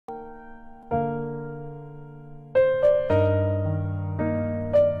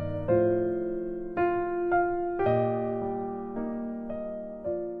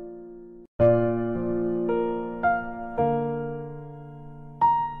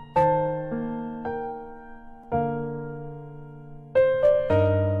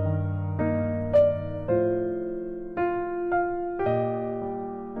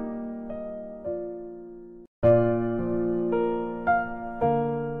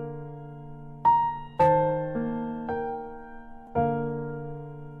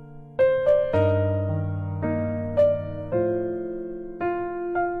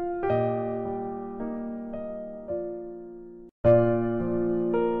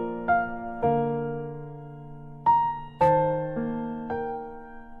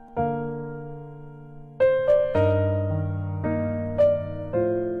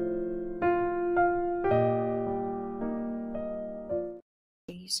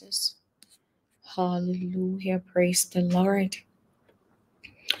Jesus. Hallelujah. Praise the Lord.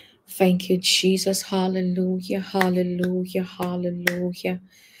 Thank you, Jesus. Hallelujah. Hallelujah. Hallelujah.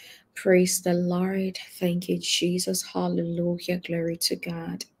 Praise the Lord. Thank you, Jesus. Hallelujah. Glory to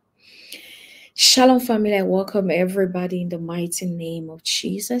God. Shalom, family. I welcome everybody in the mighty name of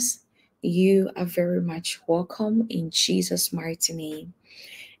Jesus. You are very much welcome in Jesus' mighty name.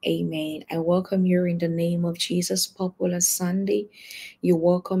 Amen. I welcome you in the name of Jesus. Popular Sunday, you're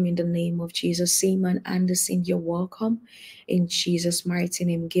welcome in the name of Jesus. Seaman Anderson, you're welcome in Jesus' mighty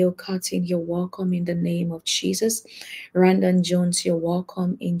name. Gail Cotton, you're welcome in the name of Jesus. Randon Jones, you're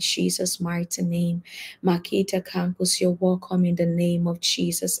welcome in Jesus' mighty name. Makita Campus, you're welcome in the name of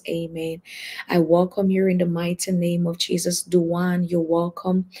Jesus. Amen. I welcome you in the mighty name of Jesus. Duan, you're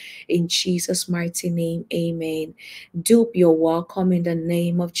welcome in Jesus' mighty name. Amen. Dupe, you're welcome in the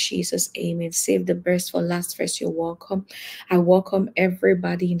name of Jesus. Amen. Save the best for last first. You're welcome. I welcome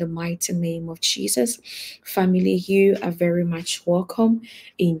everybody in the mighty name of Jesus. Family, you are very much welcome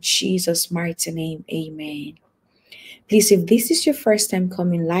in Jesus' mighty name. Amen. Please, if this is your first time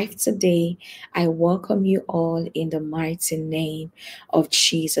coming live today, I welcome you all in the mighty name of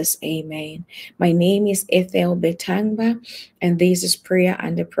Jesus. Amen. My name is Ethel Betangba, and this is Prayer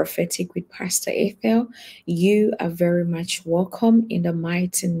and the Prophetic with Pastor Ethel. You are very much welcome in the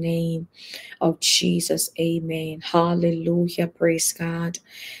mighty name of Jesus. Amen. Hallelujah. Praise God.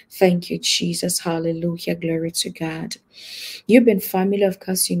 Thank you, Jesus. Hallelujah. Glory to God. You've been family, of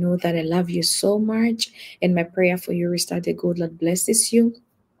course, you know that I love you so much. And my prayer for you is that the good Lord blesses you,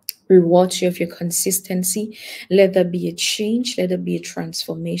 reward you of your consistency. Let there be a change. Let there be a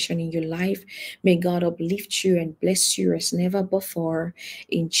transformation in your life. May God uplift you and bless you as never before.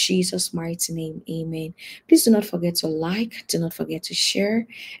 In Jesus' mighty name, amen. Please do not forget to like, do not forget to share,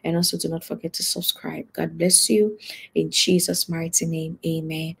 and also do not forget to subscribe. God bless you. In Jesus' mighty name,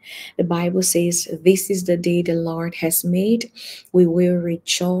 amen. The Bible says, this is the day the Lord has made. We will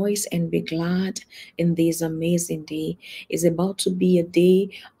rejoice and be glad in this amazing day. It's about to be a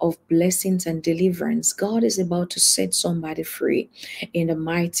day of blessings and deliverance. God is about to set somebody free in the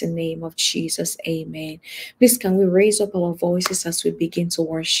mighty name of Jesus. Amen. Please, can we raise up our voices as we begin to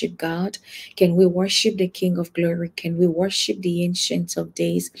worship God? Can we worship the King of Glory? Can we worship the Ancient of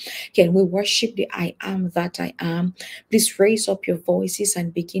Days? Can we worship the I am that I am? Please raise up your voices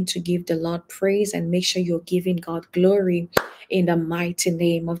and begin to give the Lord praise, and make sure you're giving God glory in the mighty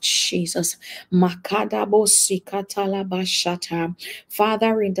name of Jesus. Makadabo sikatalabashata.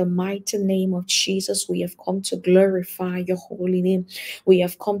 Father, in the mighty name of Jesus, we have come to glorify your holy name. We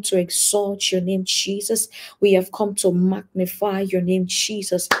have come to exalt your name, Jesus. We have come to magnify your name,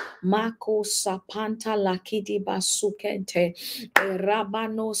 Jesus. Mako sapanta lakidi basukente.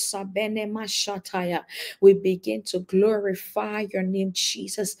 Rabano sabene mashataya. We begin to glorify your name,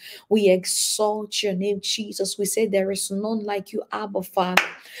 Jesus. We exalt your name, Jesus. We say there is none like you, Abba Father.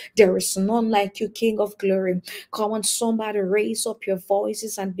 There is none like you, King of Glory. Come on, somebody, raise up your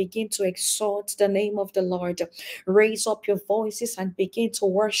voices and begin to exalt the name of the Lord. Raise up your voices and begin to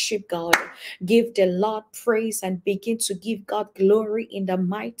worship God. Give the Lord praise and begin to give God glory in the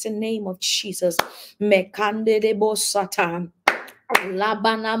mighty name of Jesus. Mekande debo satan.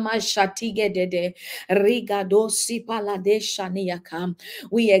 Labanama shatigedede rigadosi palade shaniakam.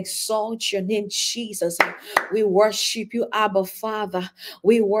 We exalt your name, Jesus. We worship you, Abba Father.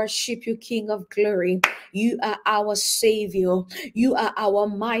 We worship you, King of Glory. You are our Savior. You are our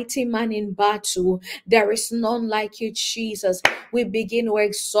mighty man in battle. There is none like you, Jesus. We begin to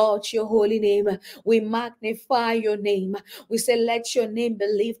exalt your holy name. We magnify your name. We say, let your name be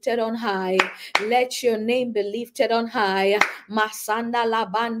lifted on high. Let your name be lifted on high. Masanda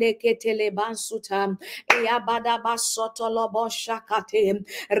labande ketele bansuta. Iabada basoto lobo shakate.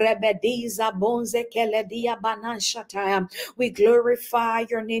 Rebediza bonze keledia bananshata. We glorify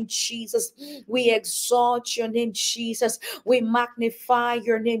your name, Jesus. We exalt your name, Jesus. We magnify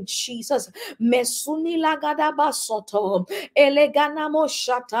your name, Jesus. Mesuni lagada basoto. Elegana mo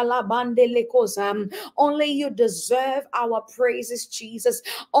shata labande lekoza. Only you deserve our praises, Jesus.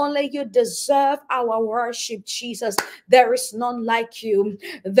 Only you deserve our worship, Jesus. There is none like you.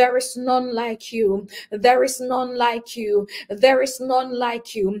 There is none like you. There is none like you. There is none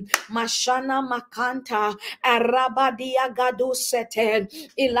like you. Mashana makanta arabadia gadu sete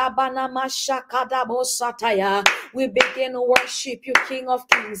ilabana mashakada bosataya. We begin to worship you, King of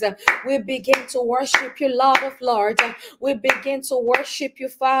Kings. We begin to worship you, Lord of Lords. We begin to worship you,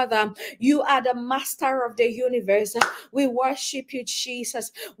 Father. You are the master of the universe. We worship you,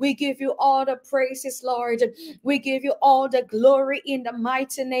 Jesus. We give you all the praises, Lord. We give you all the glory. glory in the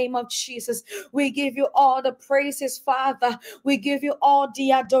mighty name of Jesus. We give you all the praises, Father. We give you all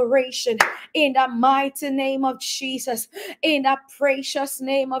the adoration in the mighty name of Jesus, in the precious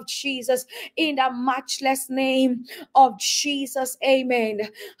name of Jesus, in the matchless name of Jesus. Amen.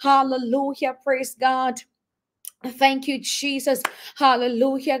 Hallelujah. Praise God. Thank you, Jesus.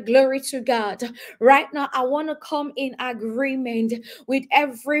 Hallelujah. Glory to God. Right now, I want to come in agreement with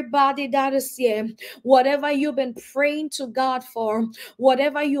everybody that is here. Whatever you've been praying to God for,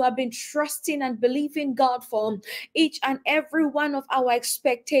 whatever you have been trusting and believing God for, each and every one of our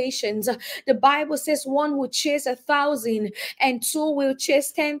expectations. The Bible says one will chase 1,000 and two will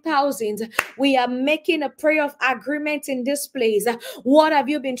chase 10,000. We are making a prayer of agreement in this place. What have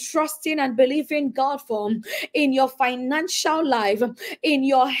you been trusting and believing God for? In your financial life, in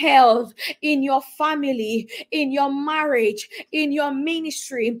your health, in your family, in your marriage, in your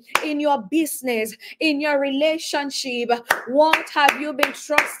ministry, in your business, in your relationship. What have you been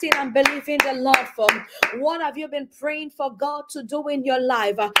trusting and believing the Lord for? What have you been praying for God to do in your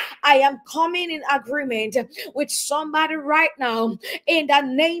life? I am coming in agreement with somebody right now in the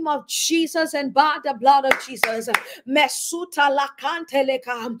name of Jesus and by the blood of Jesus. Mesuta la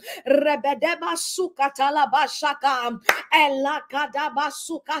kanteleka rebedeba sukatala bashaka elakadaba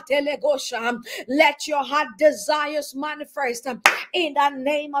sukatelegosha. Let your heart desires manifest in the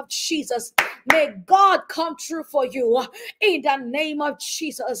name of Jesus. May God come true for you in the name of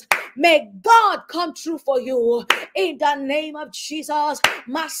Jesus. May God come true for you in the name of Jesus.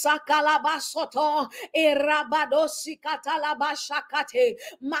 Masakalabasoto erabadosi katalabashakate.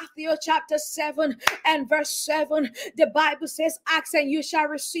 Matthew chapter 7 and verse 7. The Bible says, ask and you shall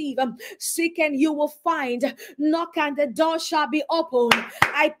receive, seek and you will find, knock and the door shall be opened.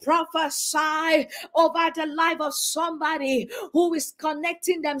 I prophesy over the life of somebody who is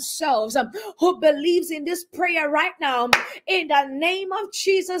connecting themselves, who believes in this prayer right now, in the name of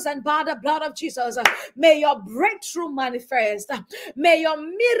Jesus and by the blood of Jesus. May your breakthrough manifest. May your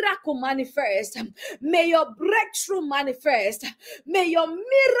miracle manifest. May your breakthrough manifest. May your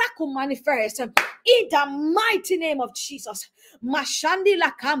miracle manifest in the mighty name of Jesus. Mashandi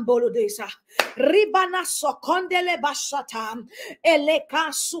la kambolodesa ribana sokondele bashata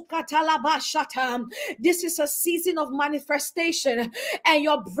eleka sukatala bashata. This is a season of manifestation, and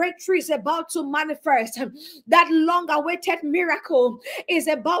your breakthrough is about to manifest. That long-awaited miracle is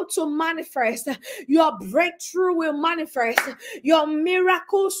about to manifest. Your breakthrough will manifest. Your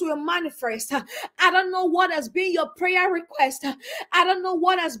miracles will manifest. I don't know what has been your prayer request. I don't know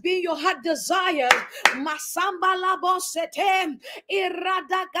what has been your heart desire. Masamba labosete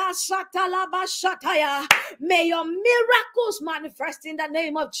iradaga shatalabashataya. May your miracles manifest in the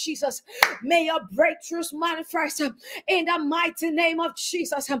name of Jesus. May your breakthroughs manifest in the mighty name of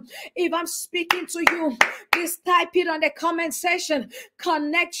Jesus. If I'm speaking to you, please type it on the comment section.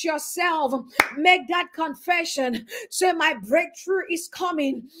 Connect yourself. Make that confession. Say, my breakthrough is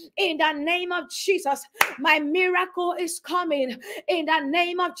coming in the name of Jesus. My miracle is coming in the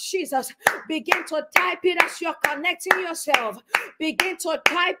name of Jesus. Begin to type it as you're connecting yourself. Begin to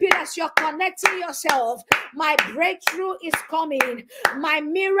type it as you're connecting yourself. My breakthrough is coming. My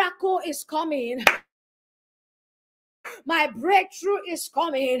miracle is coming. My breakthrough is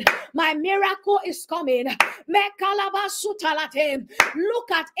coming. My miracle is coming. Look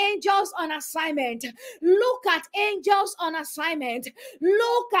at angels on assignment. Look at angels on assignment.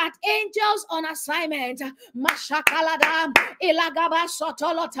 Look at angels on assignment. Mashakalada ilagaba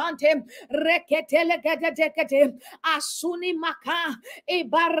sotolotante reketelegedekete asuni maka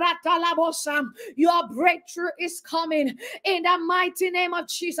ibarata labosa. Your breakthrough is coming in the mighty name of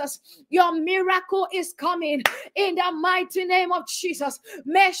Jesus. Your miracle is coming in the mighty name of Jesus.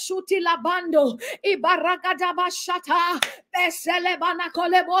 Meshuti labando ibaragadabashata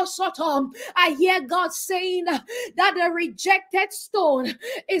beselebanakole. I hear God saying that the rejected stone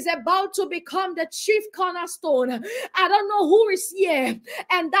is about to become the chief cornerstone. I don't know who is here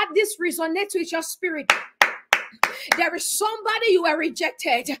and that this resonates with your spirit. There is somebody you were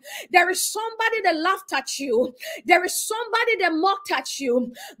rejected. There is somebody that laughed at you. There is somebody that mocked at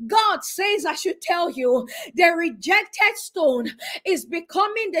you. God says I should tell you, the rejected stone is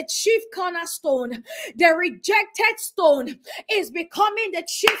becoming the chief cornerstone. The rejected stone is becoming the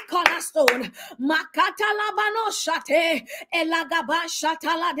chief cornerstone. Makatalabano shate elagaba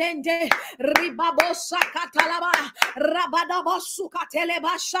shataladende ribabo sakatalaba rabadabo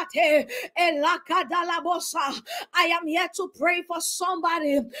sukateleba shate elakadalabosa. I am here to pray for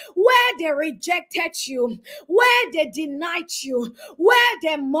somebody where they rejected you, where they denied you, where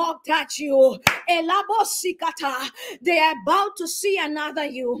they mocked at you. Elabosikata. They are about to see another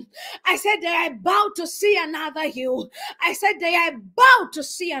you. I said they are about to see another you. I said they are about to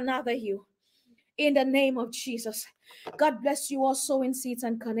see another you. In the name of Jesus. God bless you all sowing seeds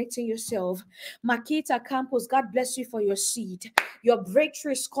and connecting yourself. Makita Campus, God bless you for your seed. Your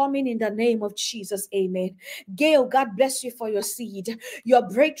breakthrough is coming in the name of Jesus. Amen. Gail, God bless you for your seed. Your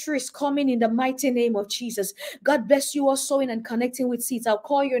breakthrough is coming in the mighty name of Jesus. God bless you all sowing and connecting with seeds. I'll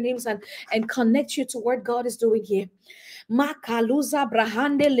call your names and connect you to what God is doing here. Makaluza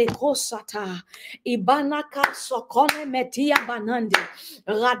brahande lekosata ibanaka sokone metia banande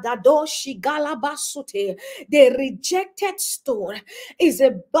radado shigala basute. The rejected stone is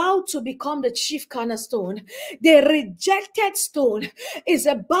about to become the chief cornerstone. The rejected stone is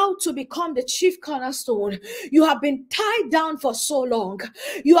about to become the chief cornerstone. You have been tied down for so long.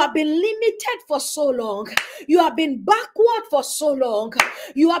 You have been limited for so long. You have been backward for so long.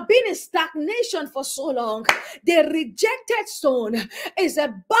 You have been in stagnation for so long. The rejected stone is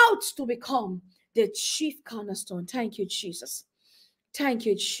about to become the chief cornerstone. Thank you, Jesus. Thank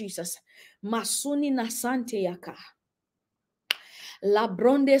you, Jesus. Masuni nasante yaka.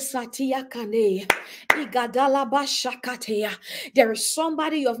 Labronde satia kane. Igadalaba shakateya. There is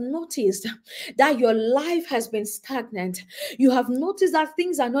somebody you have noticed that your life has been stagnant. You have noticed that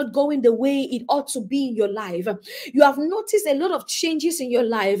things are not going the way it ought to be in your life. You have noticed a lot of changes in your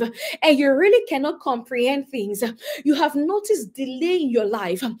life and you really cannot comprehend things. You have noticed delay in your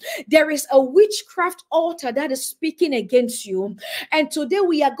life. There is a witchcraft altar that is speaking against you. And today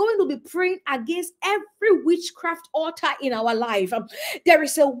we are going to be praying against every witchcraft altar in our life. There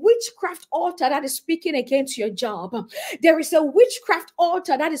is a witchcraft altar that is speaking against your job. There is a witchcraft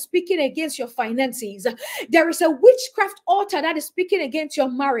altar that is speaking against your finances. There is a witchcraft altar that is speaking against your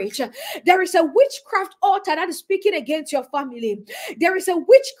marriage. There is a witchcraft altar that is speaking against your family. There is a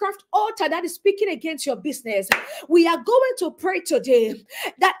witchcraft altar that is speaking against your business. We are going to pray today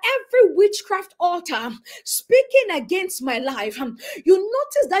that every witchcraft altar speaking against my life, you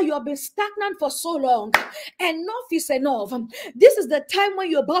notice that you have been stagnant for so long. Enough is enough. This is the time when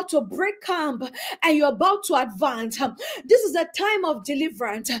you're about to break camp and you're about to advance. This is the time of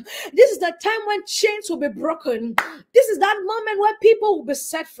deliverance. This is the time when chains will be broken. This is that moment where people will be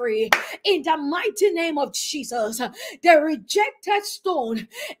set free. In the mighty name of Jesus, the rejected stone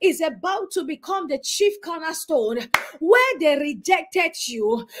is about to become the chief cornerstone. Where they rejected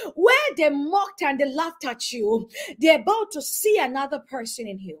you, where they mocked and they laughed at you, they're about to see another person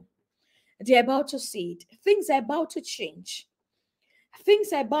in you. They're about to see it. Things are about to change.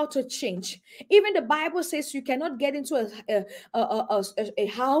 Things are about to change. Even the Bible says you cannot get into a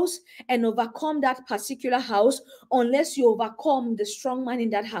house and overcome that particular house unless you overcome the strong man in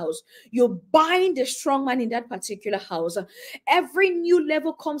that house. You bind the strong man in that particular house. Every new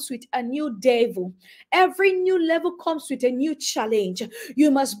level comes with a new devil. Every new level comes with a new challenge.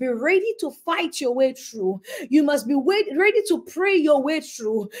 You must be ready to fight your way through. You must be ready to pray your way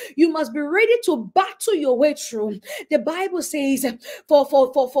through. You must be ready to battle your way through. The Bible says, for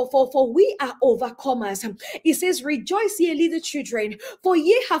we are overcomers. It says, rejoice ye little children, for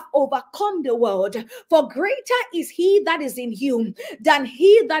ye have overcome the world. For greater is he that is in you than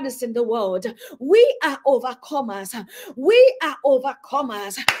he that is in the world. We are overcomers. We are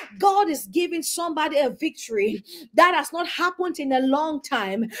overcomers. God is giving somebody a victory that has not happened in a long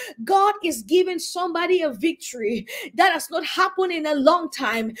time. God is giving somebody a victory that has not happened in a long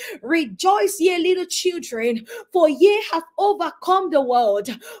time. Rejoice ye little children, for ye have overcome the world.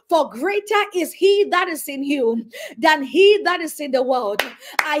 For greater is he that is in you than he that is in the world.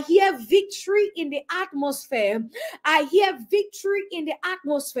 I hear victory in the atmosphere. I hear victory in the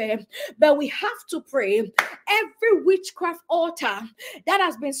atmosphere. But we have to pray. Every witchcraft altar that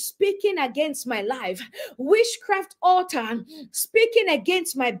has been speaking against my life, witchcraft altar speaking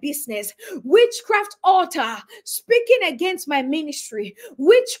against my business, witchcraft altar speaking against my ministry,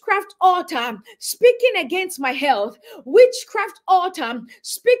 witchcraft altar speaking against my health, witchcraft altar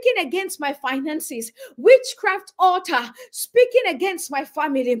speaking against my finances, witchcraft altar speaking against my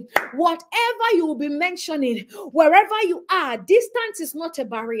family. Whatever you will be mentioning, wherever you are, distance is not a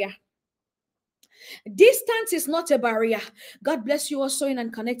barrier. Distance is not a barrier. God bless you also in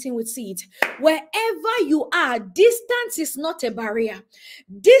and connecting with seeds. Wherever you are, distance is not a barrier.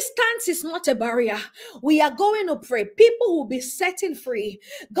 Distance is not a barrier. We are going to pray. People will be setting free.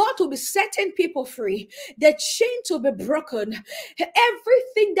 God will be setting people free. The chain will be broken.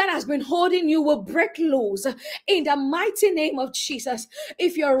 Everything that has been holding you will break loose in the mighty name of Jesus.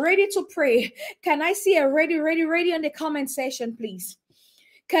 If you're ready to pray, can I see a ready on the comment section, please?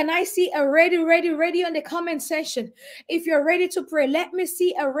 Can I see a ready on the comment section? If you're ready to pray, let me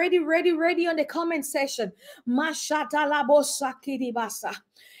see a ready on the comment section. Mashatalabosakidibasa.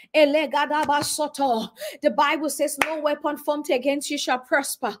 The Bible says, no weapon formed against you shall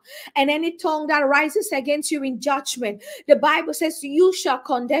prosper, and any tongue that rises against you in judgment, the Bible says you shall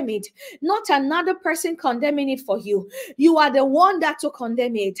condemn it. Not another person condemning it for you. You are the one that to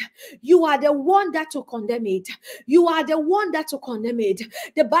condemn it. You are the one that to condemn it. You are the one that to condemn it.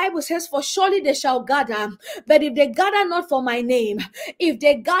 The Bible says, for surely they shall gather, but if they gather not for my name, if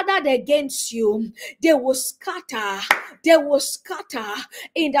they gathered against you, they will scatter. They will scatter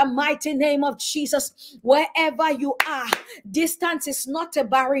in the mighty name of Jesus. Wherever you are, distance is not a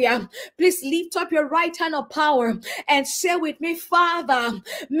barrier. Please lift up your right hand of power and say with me, Father,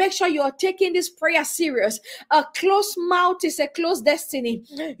 make sure you are taking this prayer serious. A closed mouth is a closed destiny.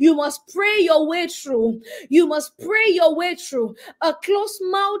 You must pray your way through. You must pray your way through. A closed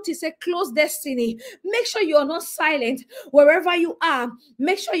mouth is a closed destiny. Make sure you are not silent. Wherever you are,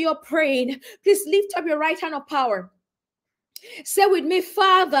 make sure you're praying. Please lift up your right hand of power. Say with me,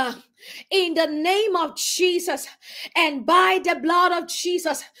 Father, in the name of Jesus and by the blood of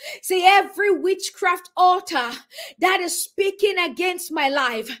Jesus, say every witchcraft altar that is speaking against my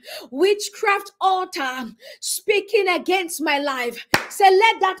life, witchcraft altar speaking against my life, say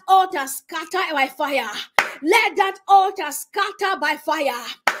let that altar scatter by fire. Let that altar scatter by fire.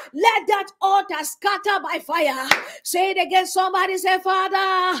 Let that altar scatter by fire. Say it again. Somebody say,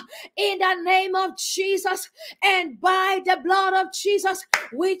 Father, in the name of Jesus and by the blood of Jesus,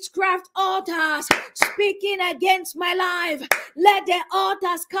 witchcraft altars speaking against my life, let the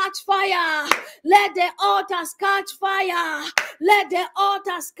altars catch fire. Let the altars catch fire. Let the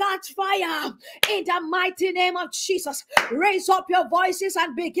altars catch fire. In the mighty name of Jesus, raise up your voices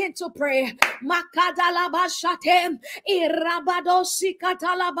and begin to pray. Makadalabashate,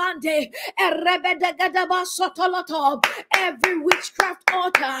 Irabadosikatala. Every witchcraft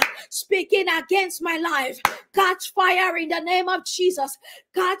altar speaking against my life, catch fire in the name of Jesus.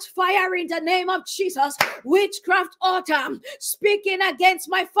 Catch fire in the name of Jesus. Witchcraft altar speaking against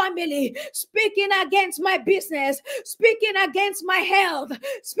my family, speaking against my business, speaking against my health,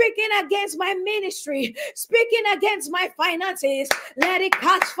 speaking against my ministry, speaking against my finances. Let it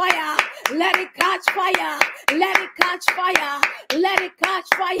catch fire. Let it catch fire. Let it catch fire. Let it catch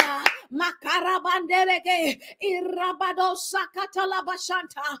fire. Makarabandelege irabado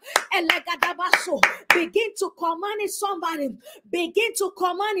sakatalabashanta elegadabaso. Begin to command it, somebody. Begin to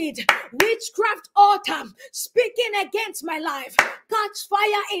command it. Witchcraft altar speaking against my life, catch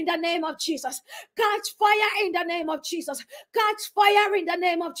fire in the name of Jesus. Catch fire in the name of Jesus. Catch fire in the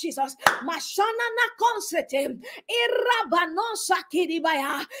name of Jesus. Mashana na konsete irabano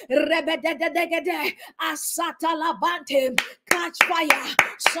sakidibaya rebededegede asatalabante. Catch fire.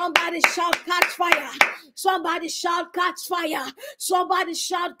 Somebody shout catch fire. Somebody shout catch fire. Somebody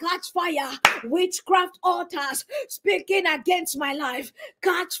shout catch fire. Witchcraft altars speaking against my life,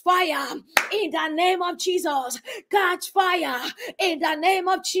 catch fire in the name of Jesus. Catch fire in the name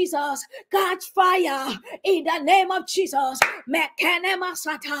of Jesus. Catch fire in the name of Jesus. Mekene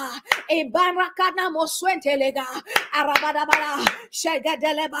masata ibarakana moswentelega arabadabara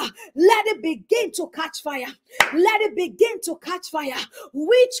shegadeleba. Let it begin to catch fire. Let it begin to catch fire.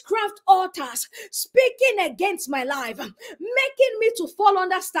 Witchcraft altars speaking against my life, making me to fall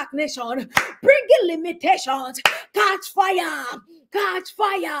under stagnation, bringing limitations. Catch fire. Catch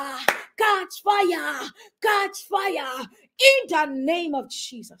fire. Catch fire. Catch fire. In the name of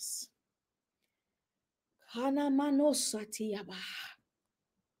Jesus.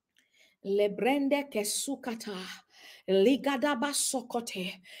 Lebrende kesukata. Ligadaba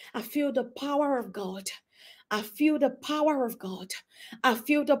sokote. I feel the power of God. I feel the power of God. I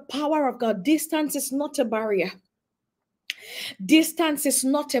feel the power of God. Distance is not a barrier. Distance is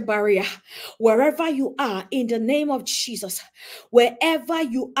not a barrier. Wherever you are, in the name of Jesus, wherever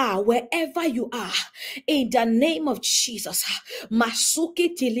you are, in the name of Jesus,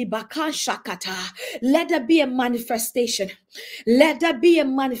 Masuki Tilibakan Shakata, let there be a manifestation. Let there be a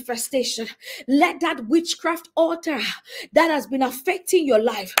manifestation. Let that witchcraft altar that has been affecting your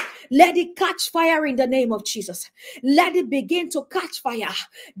life, let it catch fire in the name of Jesus. Let it begin to catch fire.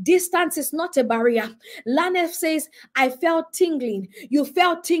 Distance is not a barrier. Lanef says, I felt tingling. You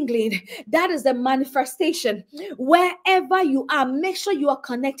felt tingling. That is the manifestation. Wherever you are, make sure you are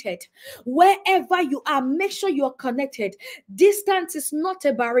connected. Wherever you are, make sure you are connected. Distance is not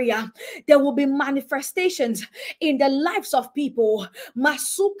a barrier. There will be manifestations in the lives of people.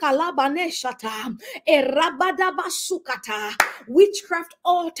 Masuka labaneshata, erabadabasukata, witchcraft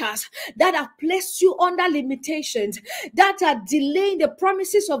altars that have placed you under limitations, that are delaying the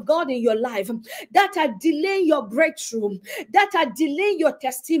promises of God in your life, that are delaying your breakthrough, that are delaying your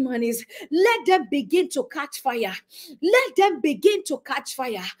testimonies. Let them begin to catch fire. Let them begin to catch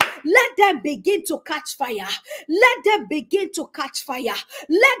fire. Let them begin to catch fire. Let them begin to catch fire.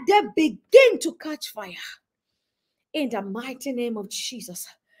 Let them begin to catch fire. In the mighty name of Jesus.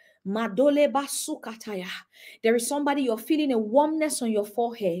 Madole basukataya. There is somebody, you're feeling a warmness on your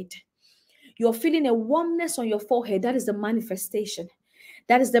forehead. You're feeling a warmness on your forehead. That is the manifestation.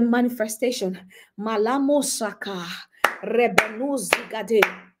 That is the manifestation. Malamo saka. Rebenu zigade.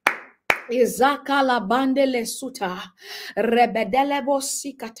 Izakala bandele suta, rebedelebo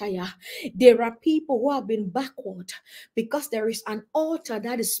sikataya. There are people who have been backward because there is an altar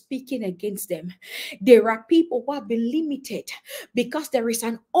that is speaking against them. There are people who have been limited because there is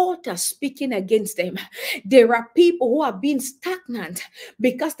an altar speaking against them. There are people who have been stagnant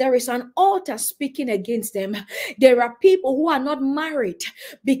because there is an altar speaking against them. There are people who are not married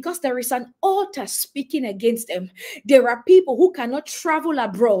because there is an altar speaking against them. There are people who cannot travel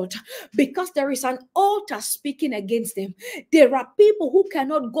abroad because there is an altar speaking against them. There are people who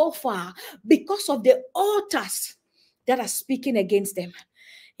cannot go far because of the altars that are speaking against them.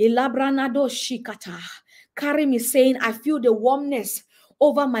 Ilabranado shikata. Karim is saying, I feel the warmness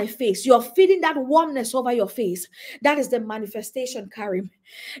over my face. You're feeling that warmness over your face. That is the manifestation, Karim.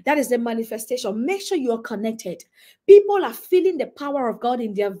 That is the manifestation. Make sure you're connected. People are feeling the power of God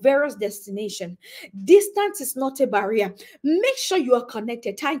in their various destination. Distance is not a barrier. Make sure you are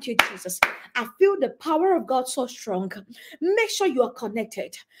connected. Thank you, Jesus. I feel the power of God so strong. Make sure you are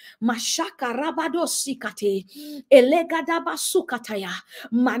connected. Mashaka rabado sikate. Elegadaba sukataya.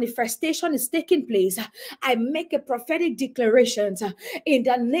 Manifestation is taking place. I make a prophetic declaration in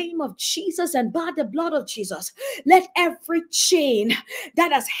the name of Jesus and by the blood of Jesus. Let every chain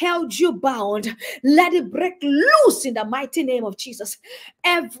that has held you bound, let it break loose in the mighty name of Jesus.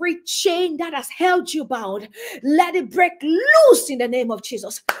 Every chain that has held you bound, let it break loose in the name of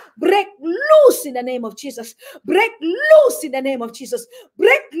Jesus. Break loose in the name of Jesus. Break loose in the name of Jesus.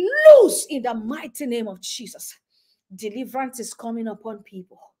 Break loose in the mighty name of Jesus. Deliverance is coming upon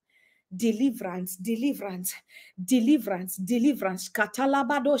people. Deliverance, deliverance, deliverance, deliverance.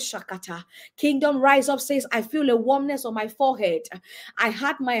 Katalabado shakata. Kingdom Rise Up says, I feel a warmness on my forehead. I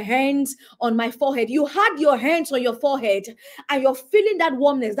had my hands on my forehead. You had your hands on your forehead and you're feeling that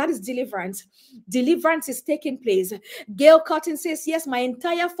warmness. That is deliverance. Deliverance is taking place. Gail Cotton says, yes, my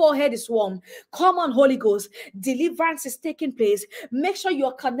entire forehead is warm. Come on, Holy Ghost. Deliverance is taking place. Make sure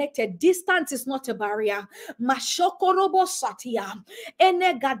you're connected. Distance is not a barrier. Mashokorobo satia.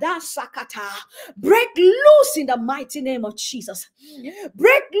 Enegada sakata. Break loose in the mighty name of Jesus.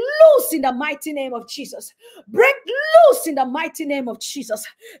 Break loose in the mighty name of Jesus. Break loose in the mighty name of Jesus.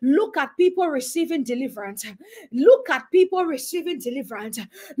 Look at people receiving deliverance. Look at people receiving deliverance.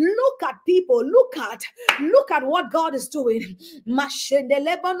 Look at people. Look at what God is doing.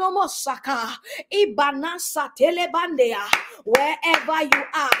 Mashendelebanomo saka. Ibanasa telebandea.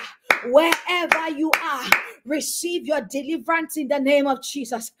 Wherever you are, receive your deliverance in the name of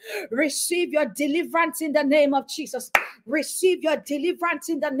Jesus. Receive your deliverance in the name of Jesus. Receive your deliverance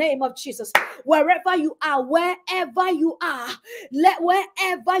in the name of Jesus. Wherever you are,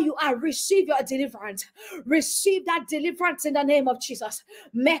 receive your deliverance. Receive that deliverance in the name of Jesus.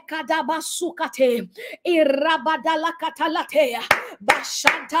 Mekadabasukate, irabadalakatalate,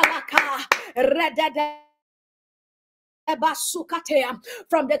 bashantalaka, redede.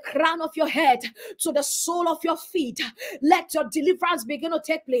 From the crown of your head to the sole of your feet, let your deliverance begin to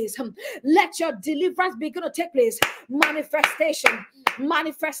take place. Let your deliverance begin to take place. Manifestation,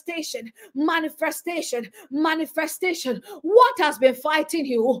 manifestation, manifestation, manifestation. What has been fighting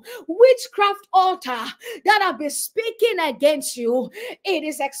you? Witchcraft altar that have been speaking against you, it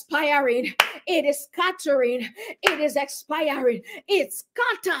is expiring. It is scattering. It is expiring. It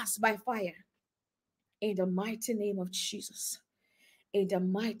scatters by fire. In the mighty name of Jesus. In the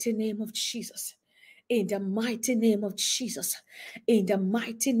mighty name of Jesus. In the mighty name of Jesus. In the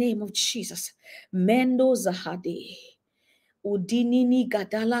mighty name of Jesus. Mendo Zahade. Udinini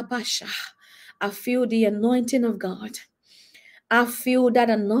Gadala Basha. I feel the anointing of God. I feel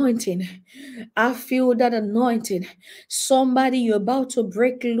that anointing. I feel that anointing. Somebody, you're about to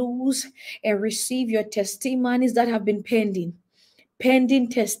break loose and receive your testimonies that have been pending. Pending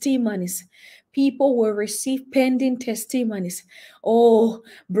testimonies. People will receive pending testimonies. Oh,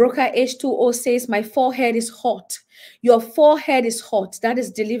 Broker H2O says, my forehead is hot. Your forehead is hot. That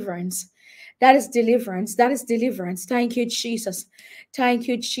is deliverance. That is deliverance. That is deliverance. Thank you, Jesus. Thank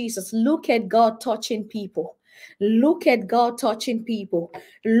you, Jesus. Look at God touching people. Look at God touching people.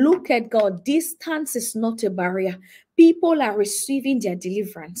 Look at God. Distance is not a barrier. People are receiving their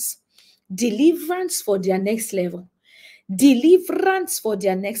deliverance. Deliverance for their next level. Deliverance for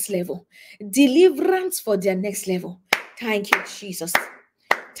their next level. Deliverance for their next level. Thank you, Jesus.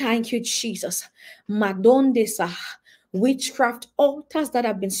 Thank you, Jesus. Madonde Sah. Witchcraft altars that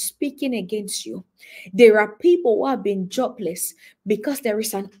have been speaking against you. There are people who have been jobless because there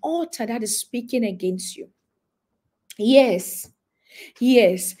is an altar that is speaking against you. Yes.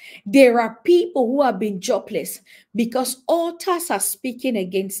 Yes, there are people who have been jobless because altars are speaking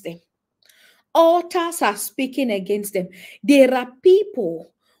against them. Altars are speaking against them. There are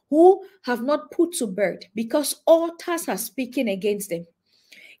people who have not put to birth because altars are speaking against them.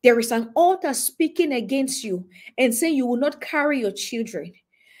 There is an altar speaking against you and saying you will not carry your children.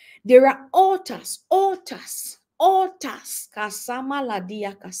 There are altars. Kasama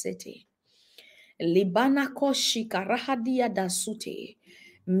ladia kasete. Libana koshika rahadia dasute.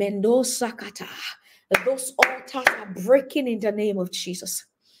 Mendoza kata. Those altars are breaking in the name of Jesus.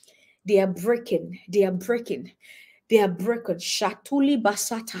 They are breaking. They are breaking. They are broken. Shatuli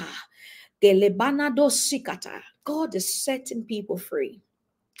basata. Gelebanado sikata. God is setting people free.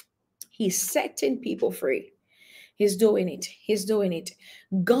 He's setting people free. He's doing it. He's doing it.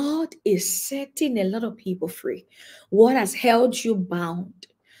 God is setting a lot of people free. What has held you bound?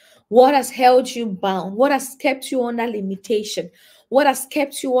 What has held you bound? What has kept you under limitation? What has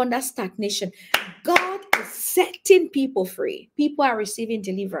kept you under stagnation? God is setting people free. People are receiving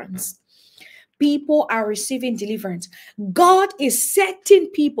deliverance. People are receiving deliverance. God is setting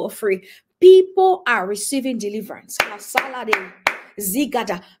people free. People are receiving deliverance.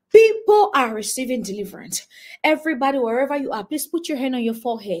 Zigada. People are receiving deliverance. Everybody, wherever you are, please put your hand on your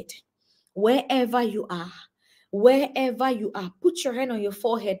forehead. Wherever you are. Wherever you are, put your hand on your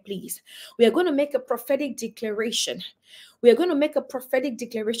forehead, please. We are going to make a prophetic declaration. We are going to make a prophetic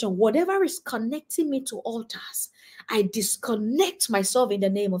declaration. Whatever is connecting me to altars, I disconnect myself in the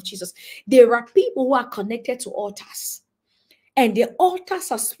name of Jesus. There are people who are connected to altars, and the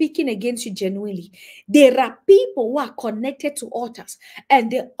altars are speaking against you genuinely. There are people who are connected to altars, and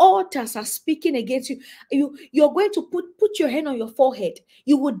the altars are speaking against you. You're going to put your hand on your forehead.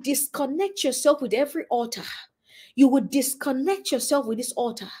 You will disconnect yourself with every altar. You would disconnect yourself with this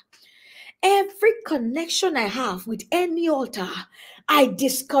altar. Every connection I have with any altar, I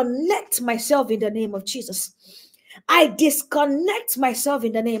disconnect myself in the name of Jesus. I disconnect myself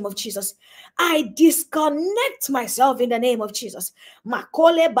in the name of Jesus. I disconnect myself in the name of Jesus.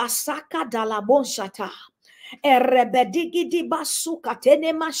 Makole basaka dalabon shata. Erebedigidi basuka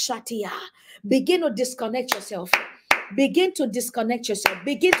tenema shatia. Begin to disconnect yourself. Begin to disconnect yourself.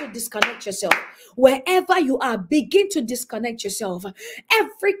 Begin to disconnect yourself. Wherever you are, begin to disconnect yourself.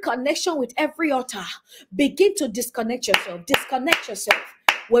 Every connection with every altar, begin to disconnect yourself. Disconnect yourself.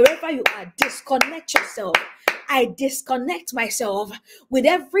 Wherever you are, disconnect yourself. I disconnect myself with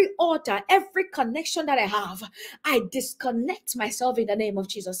every altar, every connection that I have. I disconnect myself in the name of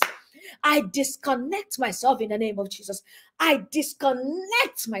Jesus. I disconnect myself in the name of Jesus. I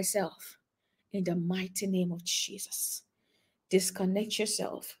disconnect myself in the mighty name of Jesus. Disconnect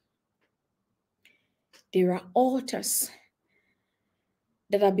yourself. There are altars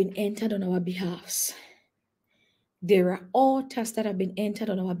that have been entered on our behalves. There are altars that have been entered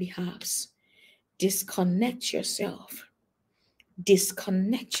on our behalves. Disconnect yourself.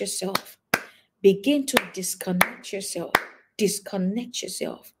 Disconnect yourself. Begin to disconnect yourself. Disconnect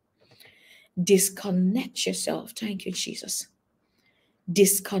yourself. Disconnect yourself. Thank you, Jesus.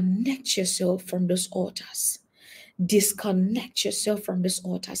 Disconnect yourself from those altars. Disconnect yourself from those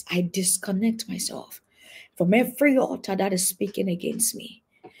altars. I disconnect myself from every altar that is speaking against me.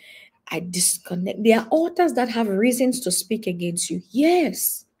 I disconnect. There are altars that have reasons to speak against you.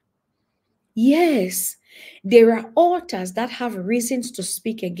 Yes. Yes. There are altars that have reasons to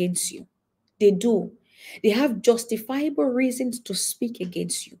speak against you. They do. They have justifiable reasons to speak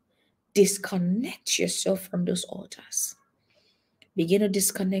against you. Disconnect yourself from those altars. Begin to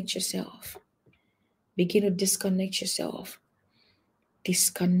disconnect yourself. Begin to disconnect yourself.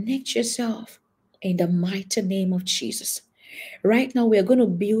 Disconnect yourself in the mighty name of Jesus. Right now, we are going to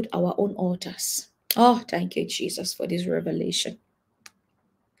build our own altars. Oh, thank you, Jesus, for this revelation.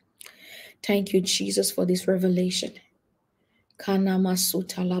 Thank you, Jesus, for this revelation. We are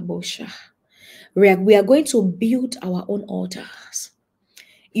going to build our own altars.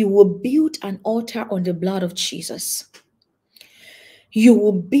 You will build an altar on the blood of Jesus. You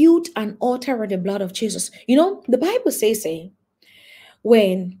will build an altar on the blood of Jesus. You know, the Bible says,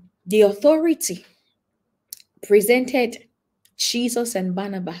 when the authority presented Jesus and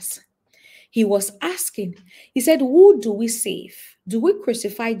Barnabas, he was asking, he said, who do we save? Do we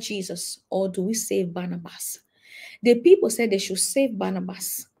crucify Jesus or do we save Barnabas? The people said they should save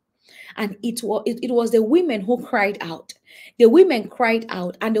Barnabas. And it was the women who cried out. The women cried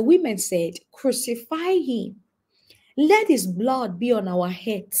out and the women said, crucify him. Let his blood be on our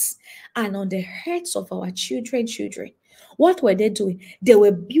heads and on the heads of our children. What were they doing? They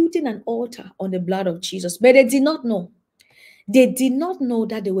were building an altar on the blood of Jesus, but they did not know. They did not know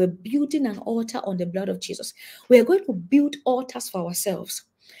that they were building an altar on the blood of Jesus. We are going to build altars for ourselves.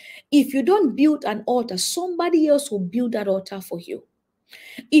 If you don't build an altar, somebody else will build that altar for you.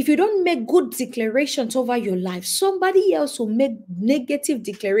 If you don't make good declarations over your life, somebody else will make negative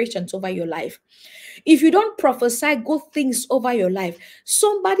declarations over your life. If you don't prophesy good things over your life,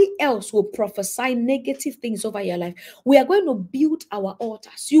 somebody else will prophesy negative things over your life. We are going to build our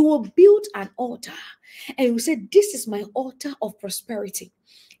altars. You will build an altar and you say, this is my altar of prosperity.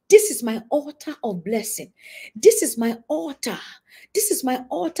 This is my altar of blessing. This is my altar. This is my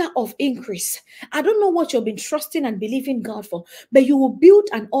altar of increase. I don't know what you've been trusting and believing God for, but you will build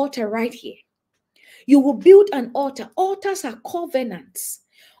an altar right here. You will build an altar. Altars are covenants.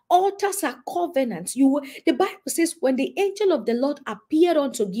 Altars are covenants. The Bible says when the angel of the Lord appeared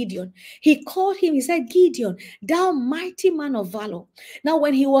unto Gideon, he called him, he said, Gideon, thou mighty man of valor. Now,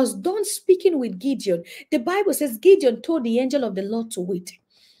 when he was done speaking with Gideon, the Bible says Gideon told the angel of the Lord to wait.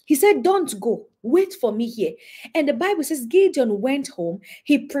 He said, don't go. Wait for me here. And the Bible says Gideon went home.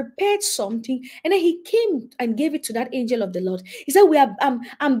 He prepared something. And then he came and gave it to that angel of the Lord. He said, I'm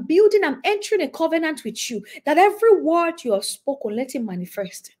entering a covenant with you that every word you have spoken, let it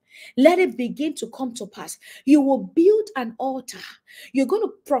manifest. Let it begin to come to pass. You will build an altar. You're going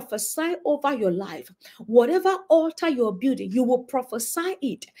to prophesy over your life. Whatever altar you're building, you will prophesy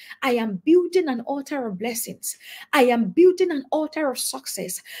it. I am building an altar of blessings. I am building an altar of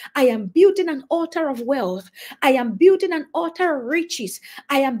success. I am building an altar of wealth. I am building an altar of riches.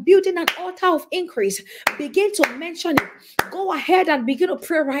 I am building an altar of increase. Begin to mention it. Go ahead and begin to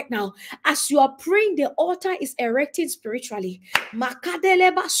pray right now. As you are praying, the altar is erecting spiritually.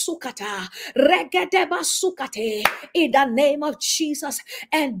 Makadeleba sukata, regedeba sukate. In the name of Jesus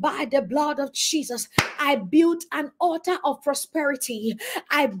and by the blood of Jesus, I build an altar of prosperity.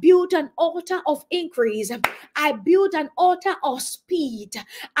 I build an altar of increase. I build an altar of speed.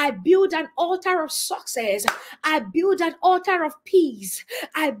 I build an altar of success. I build an altar of peace.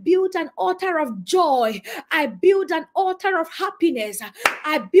 I build an altar of joy. I build an altar of happiness.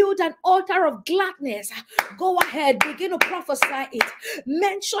 I build an altar of gladness. Go ahead, begin to prophesy it.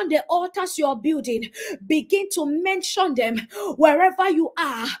 Mention the altars you're building. Begin to mention them wherever you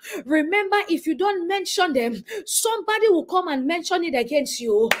are. Remember, if you don't mention them, somebody will come and mention it against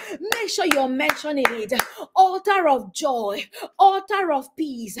you. Make sure you're mentioning it. Altar of joy, altar of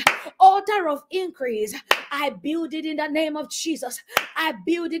peace, altar of increase. I build it in the name of Jesus. I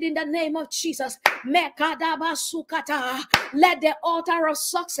build it in the name of Jesus. Mekadaba sukata. Let the altar of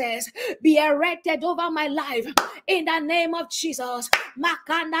success be erected over my life in the name of Jesus.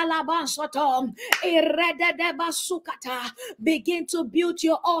 Makanda labansotom. Erededeba sukata. Begin to build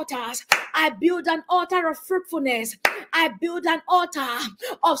your altars. I build an altar of fruitfulness. I build an altar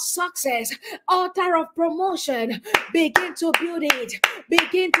of success, altar of promotion. Begin to build it.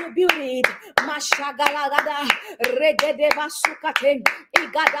 Begin to build it. Mashagalagada. Regedebasukate.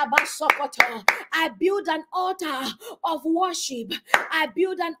 Igadabasokoto. I build an altar of worship. I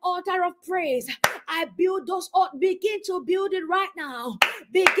build an altar of praise. I build those. Begin to build it right now.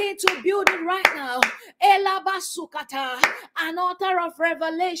 Begin to build it right now. Elabasukata. An altar of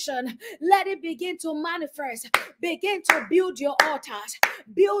revelation. Let it begin to manifest. Begin to build your altars.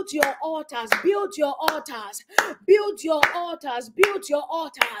 Build your altars. Build your altars. Build your altars. Build your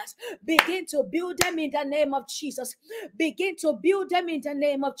altars. Begin to build them in the name of Jesus. Begin to build them in the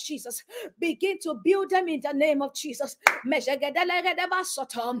name of Jesus. Begin to build them in the name of Jesus.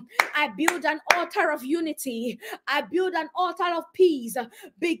 I build an altar of unity. I build an altar of peace.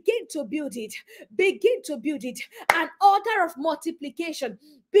 Begin to build it. Begin to build it. An altar of multiplication.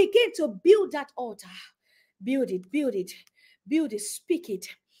 Begin to build that altar. Build it, build it, build it, speak it.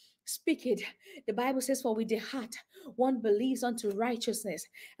 Speak it. The Bible says, for with the heart one believes unto righteousness,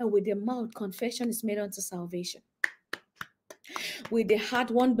 and with the mouth confession is made unto salvation. With the heart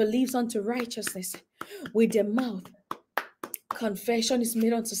one believes unto righteousness, with the mouth confession is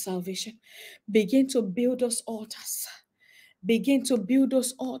made unto salvation. Begin to build those altars. Begin to build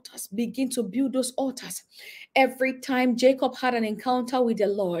those altars. Begin to build those altars. Every time Jacob had an encounter with the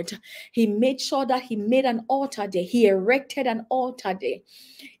Lord, he made sure that he made an altar there. He erected an altar there.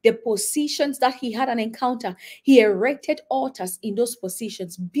 The positions that he had an encounter, he erected altars in those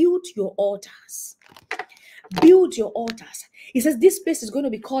positions. Build your altars. Build your altars. He says this place is going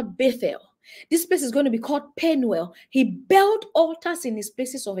to be called Bethel. This place is going to be called Penuel. He built altars in his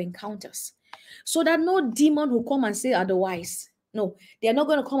places of encounters, so that no demon will come and say otherwise. No, they are not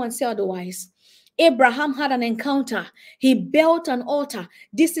going to come and say otherwise. Abraham had an encounter. He built an altar.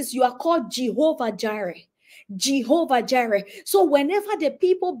 You are called Jehovah Jireh. Jehovah Jireh. So whenever the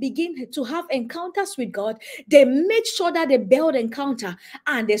people begin to have encounters with God, they made sure that they built encounter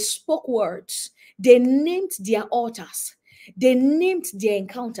and they spoke words. They named their altars. They named their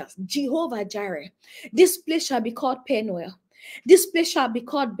encounters. Jehovah Jireh. This place shall be called Penuel. This place shall be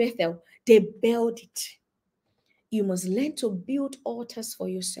called Bethel. They built it. You must learn to build altars for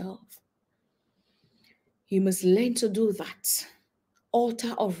yourself. You must learn to do that.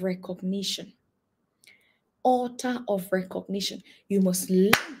 Altar of recognition. Altar of recognition. You must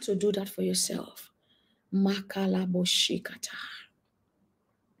learn to do that for yourself. Makalaboshikata.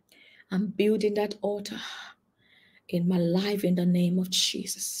 I'm building that altar in my life in the name of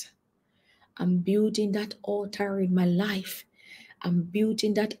Jesus. I'm building that altar in my life. I'm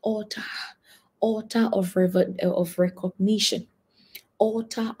building that altar. Altar of recognition.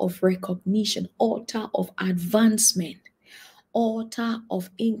 Altar of recognition. Altar of advancement. Altar of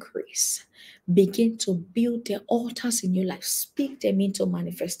increase. Begin to build the altars in your life. Speak them into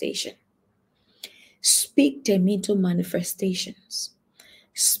manifestation. Speak them into manifestations.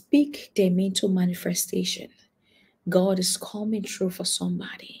 Speak them into manifestation. God is coming through for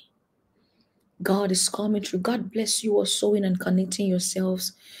somebody. God is coming through. God bless you for sowing and connecting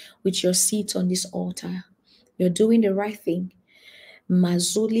yourselves with your seats on this altar. You're doing the right thing.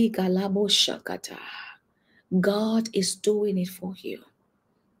 Mazuli Galabo Shakata. God is doing it for you.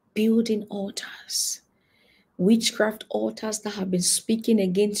 Building altars. Witchcraft altars that have been speaking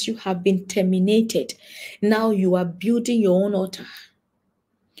against you have been terminated. Now you are building your own altar.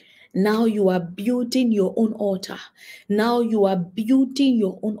 Now you are building your own altar. Now you are building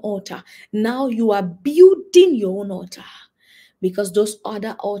your own altar. Now you are building your own altar. Because those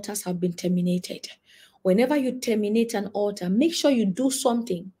other altars have been terminated. Whenever you terminate an altar, make sure you do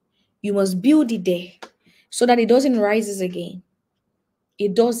something. You must build it there so that it doesn't rise again.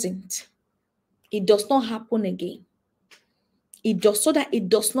 It doesn't. It does not happen again. It does, so that it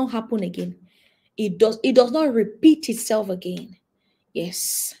does not happen again. It does not repeat itself again.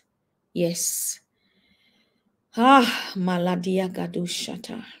 Yes. Yes. Maladia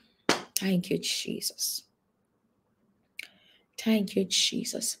Gadushata. Thank you, Jesus. Thank you,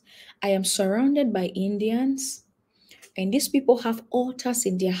 Jesus. I am surrounded by Indians, and these people have altars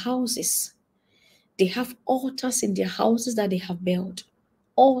in their houses. They have altars in their houses that they have built.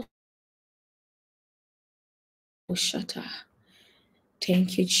 Altar.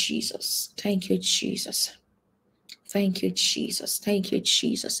 Thank you, Jesus. Thank you, Jesus. Thank you, Jesus. Thank you,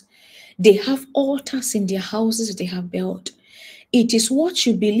 Jesus. They have altars in their houses they have built. It is what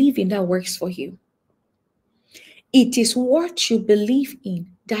you believe in that works for you. It is what you believe in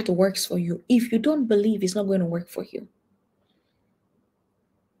that works for you. If you don't believe, it's not going to work for you.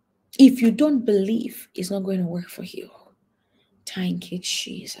 If you don't believe, it's not going to work for you. Thank you,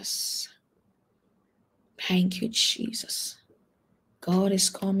 Jesus. Thank you, Jesus. God is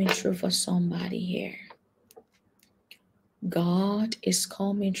coming through for somebody here. God is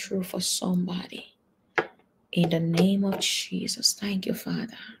coming through for somebody. In the name of Jesus. Thank you,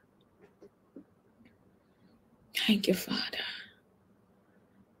 Father. Thank you, Father.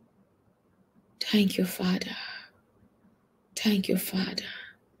 Thank you, Father. Thank you, Father.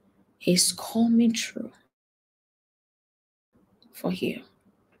 He's coming through for you.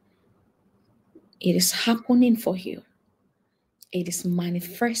 It is happening for you. It is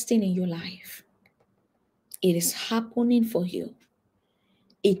manifesting in your life. It is happening for you.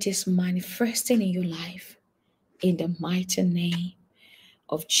 It is manifesting in your life. In the mighty name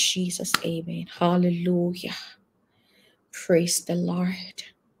of Jesus. Amen. Hallelujah. Praise the Lord.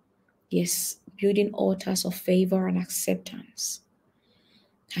 Yes, building altars of favor and acceptance.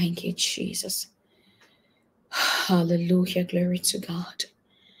 Thank you, Jesus. Hallelujah. Glory to God.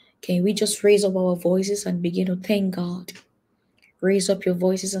 Can we just raise up our voices and begin to thank God? Raise up your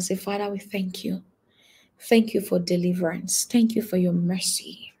voices and say, Father, we thank you. Thank you for deliverance. Thank you for your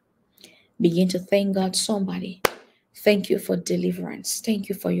mercy. Begin to thank God, somebody. Thank you for deliverance. Thank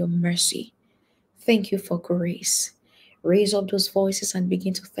you for your mercy. Thank you for grace. Raise up those voices and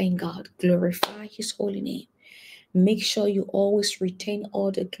begin to thank God. Glorify his holy name. Make sure you always retain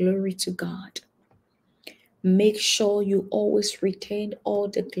all the glory to God. Make sure you always retain all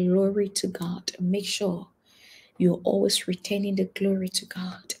the glory to God. Make sure you're always retaining the glory to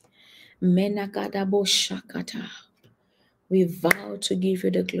God. Menagadabo Shakata. We vow to give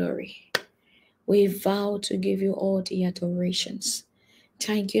you the glory. We vow to give you all the adorations.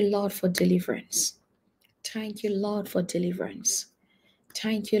 Thank you, Lord, for deliverance. Thank you, Lord, for deliverance.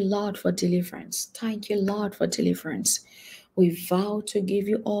 Thank you, Lord, for deliverance. Thank you, Lord, for deliverance. We vow to give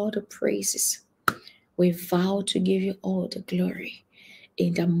you all the praises. We vow to give you all the glory.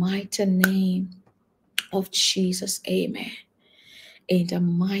 In the mighty name of Jesus, amen. In the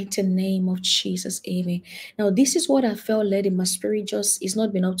mighty name of Jesus, amen. Now, this is what I felt led in my spirit. Just, it's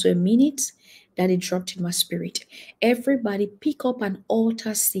not been up to a minute that it dropped in my spirit. Everybody pick up an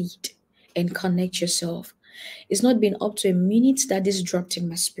altar seed and connect yourself. It's not been up to a minute that this dropped in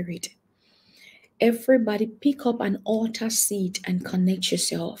my spirit. Everybody pick up an altar seed and connect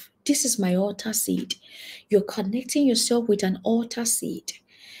yourself. This is my altar seed. You're connecting yourself with an altar seed.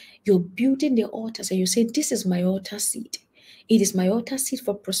 You're building the altars and you say, this is my altar seed. It is my altar seed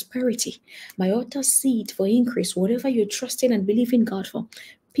for prosperity, my altar seed for increase, whatever you're trusting and believing God for.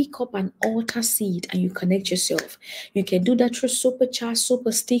 Pick up an altar seed and you connect yourself. You can do that through super chat,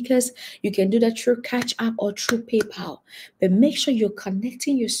 super stickers. You can do that through Catch App or through PayPal. But make sure you're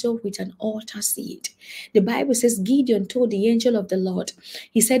connecting yourself with an altar seed. The Bible says Gideon told the angel of the Lord,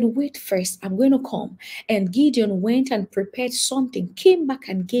 he said, wait first, I'm going to come. And Gideon went and prepared something, came back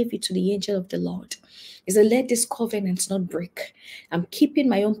and gave it to the angel of the Lord. He said, let this covenant not break. I'm keeping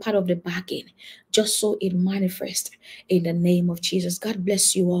my own part of the bargain, just so it manifests in the name of Jesus. God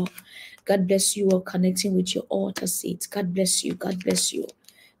bless you all. God bless you all connecting with your altar seeds. God bless you. God bless you.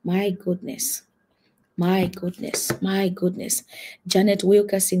 My goodness. My goodness, my goodness. Janet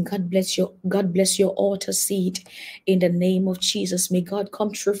Wilkerson, God bless your altar seed in the name of Jesus. May God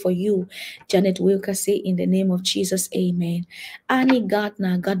come true for you. Janet Wilkerson, in the name of Jesus, amen. Annie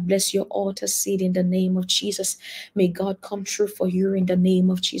Gardner, God bless your altar seed in the name of Jesus. May God come true for you in the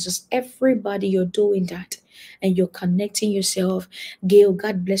name of Jesus. Everybody, you're doing that and you're connecting yourself. Gail,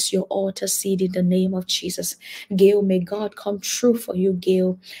 God bless your altar seed in the name of Jesus. Gail, may God come true for you,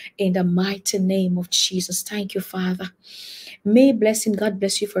 Gail, in the mighty name of Jesus. Thank you, Father. May blessing, God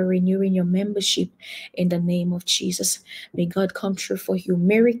bless you for renewing your membership in the name of Jesus. May God come true for you.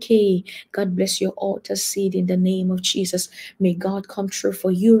 Mary Kay, God bless your altar seed in the name of Jesus. May God come true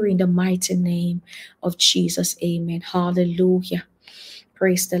for you in the mighty name of Jesus. Amen. Hallelujah.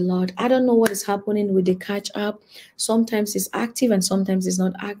 Praise the Lord. I don't know what is happening with the Catch App. Sometimes it's active and sometimes it's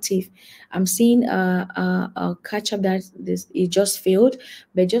not active. I'm seeing a Catch App that it just failed,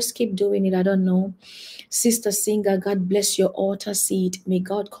 but just keep doing it. I don't know. Sister Singer, God bless your altar seed. May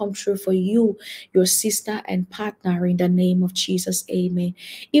God come true for you, your sister and partner in the name of Jesus. Amen.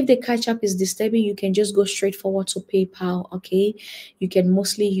 If the Catch App is disturbing, you can just go straight forward to PayPal. Okay. You can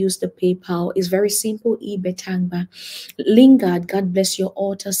mostly use the PayPal. It's very simple. Ibetangba. Lingard, God bless your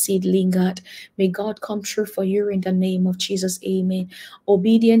altar seed, Lingard. May God come true for you in the name of Jesus. Amen.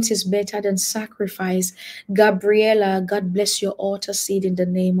 Obedience is better than sacrifice. Gabriela, God bless your altar seed in the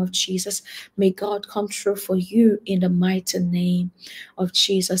name of Jesus. May God come true for you in the mighty name of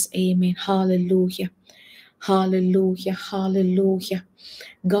Jesus. Amen. Hallelujah. Hallelujah. Hallelujah.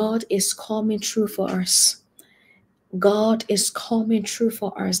 God is coming true for us. God is coming true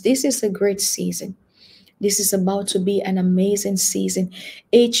for us. This is a great season. This is about to be an amazing season.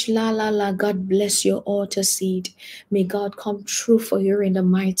 H la la la. God bless your altar seed. May God come true for you in the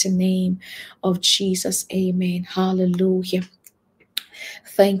mighty name of Jesus. Amen. Hallelujah.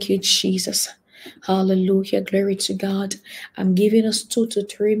 Thank you, Jesus. Hallelujah. Glory to God. I'm giving us 2 to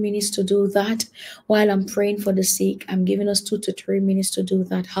 3 minutes to do that. While I'm praying for the sick, I'm giving us 2 to 3 minutes to do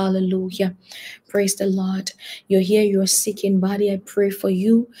that. Hallelujah. Praise the Lord. You're here, you're sick in body. I pray for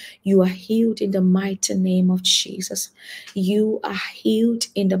you. You are healed in the mighty name of Jesus. You are healed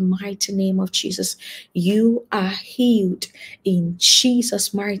in the mighty name of Jesus. You are healed in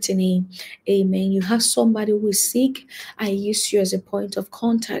Jesus' mighty name. Amen. You have somebody who is sick. I use you as a point of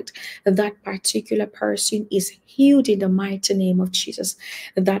contact. That particular person is healed in the mighty name of Jesus.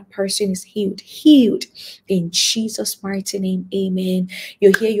 That person is healed. Healed in Jesus' mighty name. Amen.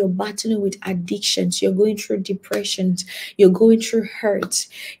 You're here, you're battling with addictions, you're going through depressions, you're going through hurts,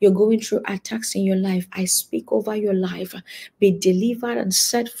 you're going through attacks in your life. I speak over your life. Be delivered and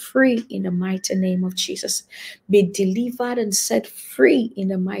set free in the mighty name of Jesus. Be delivered and set free in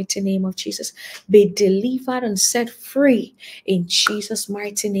the mighty name of Jesus. Be delivered and set free in Jesus'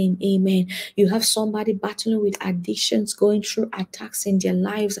 mighty name. Amen. You have somebody battling with addictions, going through attacks in their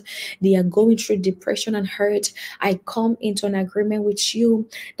lives. They are going through depression and hurt. I come into an agreement with you.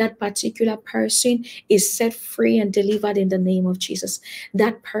 That particular person is set free and delivered in the name of Jesus.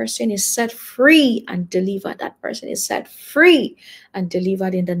 That person is set free and delivered. That person is set free and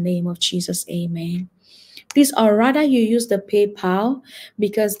delivered in the name of Jesus. Amen. Please, or rather you use the PayPal,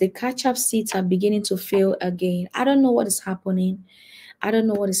 because the catch-up seats are beginning to fail again. I don't know what is happening. I don't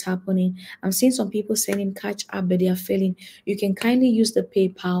know what is happening. I'm seeing some people sending catch up, but they are failing. You can kindly use the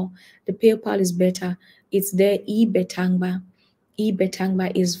PayPal. The PayPal is better. It's there, eBetangba.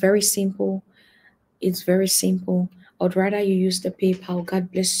 eBetangba is very simple. It's very simple. I'd rather you use the PayPal.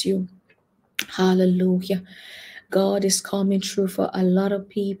 God bless you. Hallelujah. God is coming through for a lot of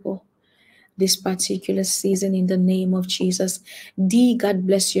people this particular season in the name of Jesus. D, God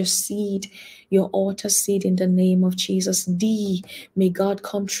bless your seed, your altar seed in the name of Jesus. D, may God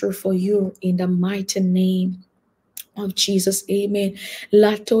come true for you in the mighty name of Jesus. Amen.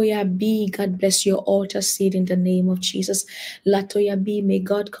 Latoya B, God bless your altar seed in the name of Jesus. Latoya B, may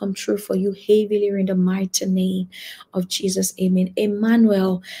God come true for you heavily in the mighty name of Jesus. Amen.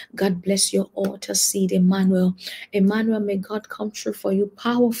 Emmanuel, God bless your altar seed. Emmanuel, may God come true for you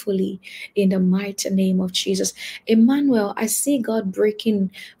powerfully in the mighty name of Jesus. Emmanuel, I see God breaking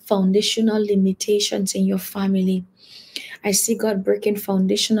foundational limitations in your family. I see God breaking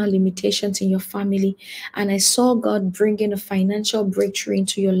foundational limitations in your family. And I saw God bringing a financial breakthrough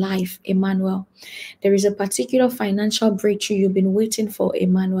into your life, Emmanuel. There is a particular financial breakthrough you've been waiting for,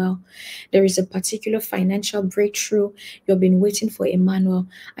 Emmanuel. There is a particular financial breakthrough you've been waiting for, Emmanuel.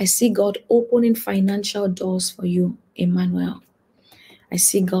 I see God opening financial doors for you, Emmanuel. I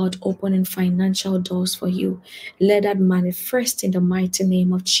see God opening financial doors for you. Let that manifest in the mighty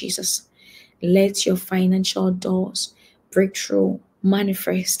name of Jesus. Let your financial doors breakthrough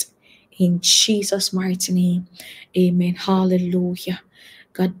manifest in Jesus' mighty name. Amen. Hallelujah.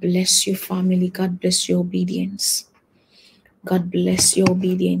 God bless you, family. God bless your obedience. God bless your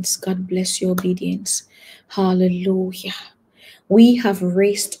obedience. God bless your obedience. Hallelujah. We have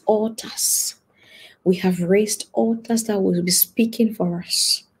raised altars. We have raised altars that will be speaking for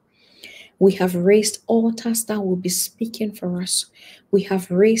us. We have raised altars that will be speaking for us. We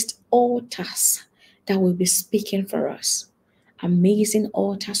have raised altars that will be speaking for us. Amazing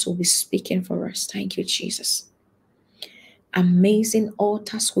altars will be speaking for us. Thank you, Jesus. Amazing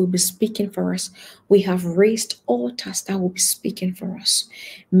altars will be speaking for us. We have raised altars that will be speaking for us.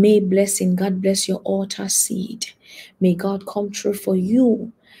 May blessing, God bless your altar seed. May God come true for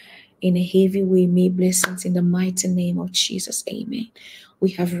you in a heavy way. May blessings in the mighty name of Jesus. Amen.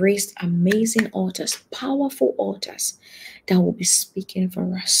 We have raised amazing altars, powerful altars that will be speaking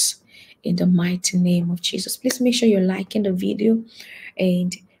for us in the mighty name of Jesus. Please make sure you're liking the video,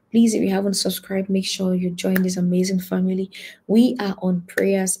 and please, if you haven't subscribed, make sure you join this amazing family. We are on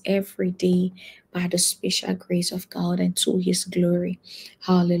prayers every day by the special grace of God and to his glory.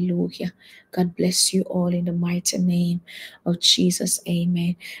 Hallelujah. God bless you all in the mighty name of Jesus.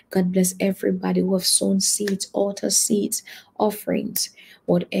 Amen. God bless everybody who have sown seeds, altar seeds, offerings.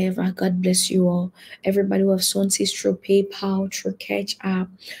 whatever. God bless you all. Everybody who have sown seeds through PayPal, through Catch App,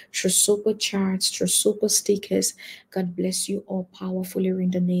 through Super Charts, through Super Stickers. God bless you all powerfully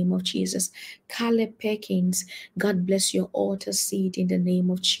in the name of Jesus. Caleb Perkins, God bless your altar seed in the name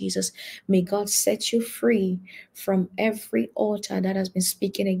of Jesus. May God set you free from every altar that has been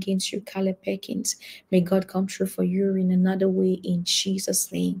speaking against you, Caleb Perkins. May God come true for you in another way in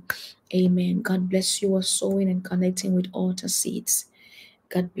Jesus' name. Amen. God bless you all sowing and connecting with altar seeds.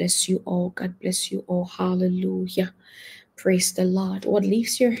 God bless you all. God bless you all. Hallelujah. Praise the Lord. What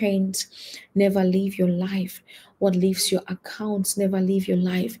leaves your hands never leave your life. What leaves your accounts never leave your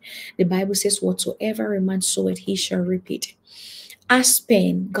life. The Bible says, whatsoever a man soweth, he shall reap it.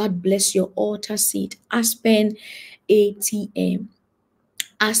 Aspen, God bless your altar seed. Aspen ATM.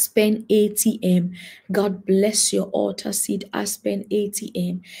 Aspen ATM. God bless your altar seed, Aspen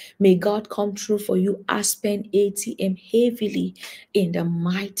ATM. May God come through for you, Aspen ATM, heavily in the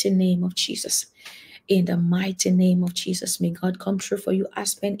mighty name of Jesus. In the mighty name of Jesus, may God come through for you,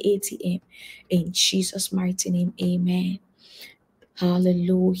 Aspen ATM. In Jesus' mighty name, amen.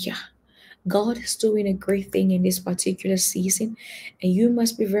 Hallelujah. God is doing a great thing in this particular season, and you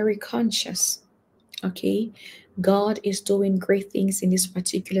must be very conscious. Okay, God is doing great things in this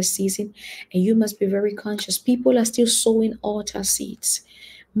particular season, and you must be very conscious. People are still sowing altar seeds.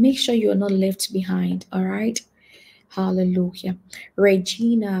 Make sure you're not left behind. All right. Hallelujah.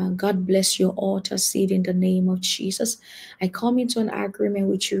 Regina, God bless your altar seed in the name of Jesus. I come into an agreement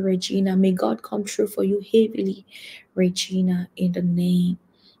with you, Regina. May God come true for you heavily, Regina, in the name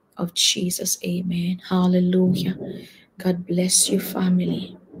of Jesus. Amen. Hallelujah. God bless you,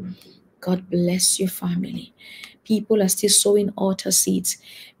 family. God bless your family. People are still sowing altar seeds.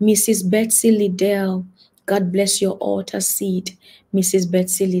 Mrs. Betsy Liddell, God bless your altar seed. Mrs.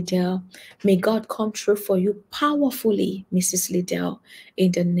 Betsy Liddell, may God come true for you powerfully, Mrs. Liddell,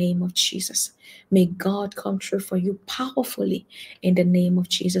 in the name of Jesus. May God come true for you powerfully in the name of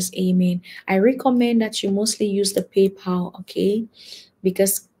Jesus. Amen. I recommend that you mostly use the PayPal, okay?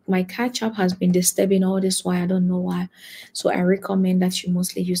 Because my catch up has been disturbing all this while. I don't know why. So I recommend that you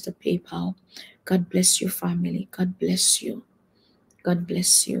mostly use the PayPal. God bless you, family. God bless you. God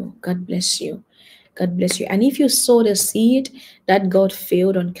bless you. God bless you. God bless you. And if you sowed a seed that God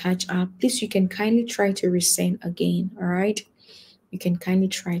failed on catch up, please, you can kindly try to resend again. All right. You can kindly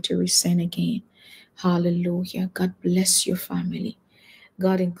try to resend again. Hallelujah. God bless your family.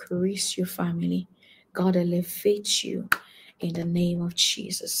 God increase your family. God elevate you in the name of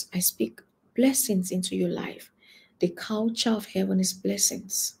Jesus. I speak blessings into your life. The culture of heaven is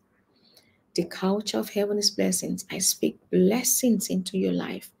blessings. The culture of heaven is blessings. I speak blessings into your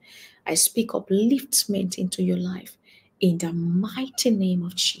life. I speak upliftment into your life in the mighty name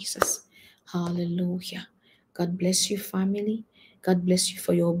of Jesus. Hallelujah. God bless you, family. God bless you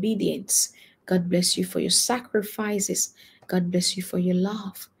for your obedience. God bless you for your sacrifices. God bless you for your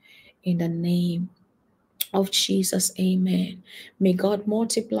love. In the name of Jesus, amen. May God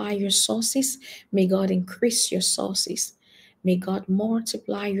multiply your sources. May God increase your sources. May God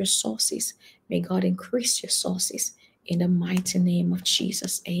multiply your sources. May God increase your sources. In the mighty name of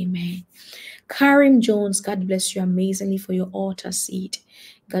Jesus, amen. Karim Jones, God bless you amazingly for your altar seed.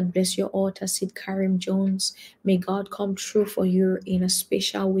 God bless your altar seed, Karim Jones. May God come true for you in a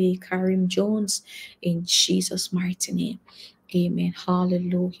special way, Karim Jones, in Jesus' mighty name. Amen.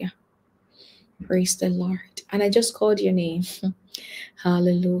 Hallelujah. Praise the Lord. And I just called your name.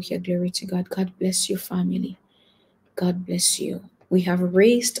 Hallelujah. Glory to God. God bless you, family. God bless you. We have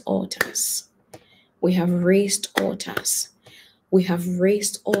raised altars. We have raised altars. We have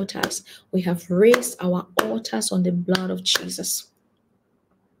raised altars. We have raised our altars on the blood of Jesus.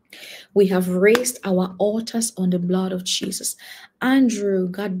 We have raised our altars on the blood of Jesus. Andrew,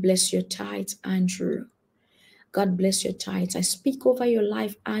 God bless your tithes, Andrew. God bless your tithes. I speak over your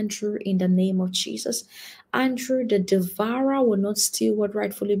life, Andrew, in the name of Jesus. Andrew, the devourer will not steal what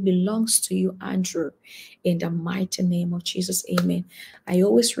rightfully belongs to you, Andrew, in the mighty name of Jesus. Amen. I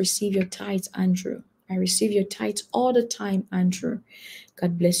always receive your tithes, Andrew. I receive your tithes all the time, Andrew.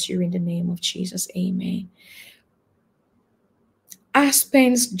 God bless you in the name of Jesus. Amen.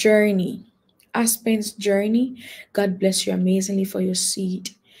 Aspen's journey. Aspen's journey. God bless you amazingly for your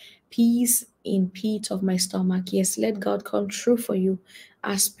seed. Peace in pit of my stomach. Yes, let God come true for you.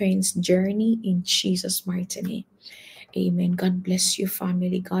 Aspen's journey in Jesus' mighty name. Amen. God bless you,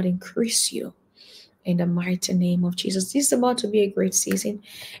 family. God increase you in the mighty name of Jesus. This is about to be a great season.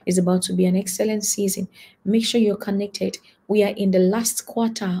 It's about to be an excellent season. Make sure you're connected. We are in the last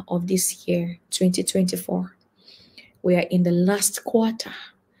quarter of this year, 2024. We are in the last quarter.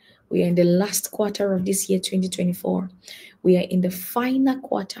 We are in the last quarter of this year, 2024. We are in the final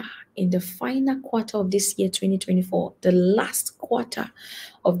quarter, of this year 2024, the last quarter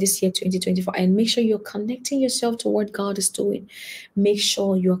of this year 2024. And make sure you're connecting yourself to what God is doing. Make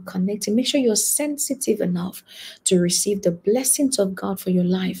sure you're connecting. Make sure you're sensitive enough to receive the blessings of God for your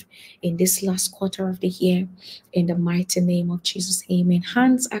life in this last quarter of the year. In the mighty name of Jesus, amen.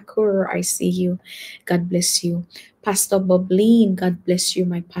 Hans Akura, I see you. God bless you. Pastor Boblin, God bless you,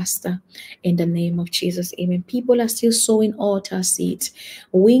 my pastor, in the name of Jesus, amen. People are still sowing altar seeds.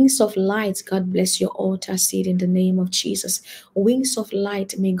 Wings of light, God bless your altar seed in the name of Jesus. Wings of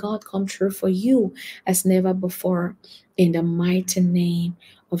light, may God come true for you as never before, in the mighty name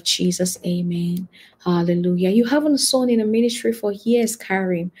of Jesus, amen. Hallelujah. You haven't sown in a ministry for years,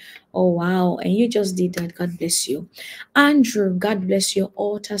 Karim. Oh, wow. And you just did that. God bless you. Andrew, God bless your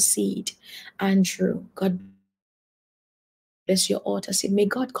altar seed. Andrew, God bless your altar seed. May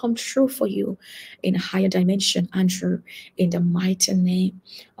God come true for you in a higher dimension, Andrew, in the mighty name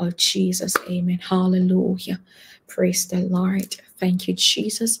of Jesus. Amen. Hallelujah. Praise the Lord. Thank you,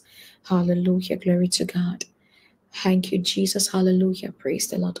 Jesus. Hallelujah. Glory to God. Thank you, Jesus. Hallelujah. Praise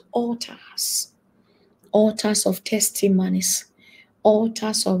the Lord. Altars. Altars of testimonies.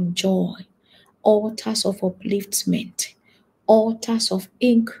 Altars of joy. Altars of upliftment. Altars of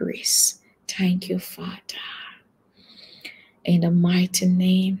increase. Thank you, Father. In the mighty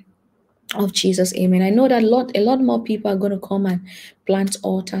name of Jesus, amen. I know that a lot more people are going to come and plant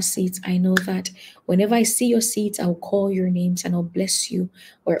altar seeds. I know that whenever I see your seeds, I'll call your names and I'll bless you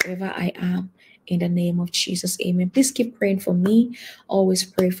wherever I am. In the name of Jesus, amen. Please keep praying for me. Always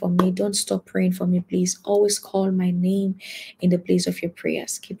pray for me. Don't stop praying for me, please. Always call my name in the place of your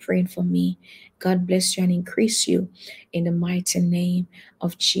prayers. Keep praying for me. God bless you and increase you in the mighty name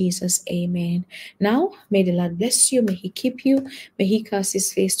of Jesus, amen. Now, may the Lord bless you. May He keep you. May He cause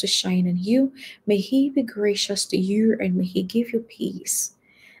His face to shine on you. May He be gracious to you and may He give you peace.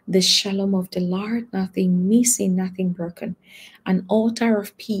 The shalom of the Lord, nothing missing, nothing broken. An altar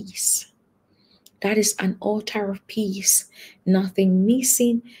of peace. That is an altar of peace. Nothing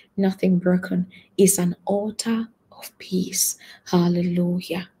missing, nothing broken. Is an altar of peace.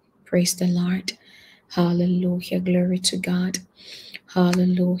 Hallelujah. Praise the Lord. Hallelujah. Glory to God.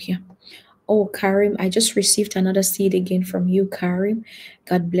 Hallelujah. Oh, Karim, I just received another seed again from you, Karim.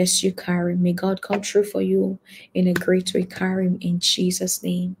 God bless you, Karim. May God come true for you in a great way, Karim, in Jesus'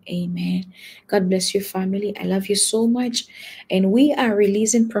 name. Amen. God bless you, family. I love you so much. And we are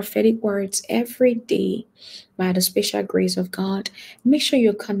releasing prophetic words every day by the special grace of God. Make sure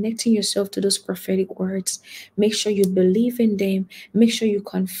you're connecting yourself to those prophetic words. Make sure you believe in them. Make sure you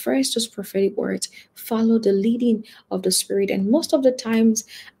confess those prophetic words. Follow the leading of the Spirit. And most of the times,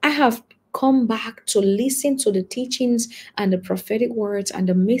 I have come back to listen to the teachings and the prophetic words and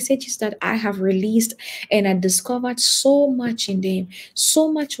the messages that I have released, and I discovered so much in them, so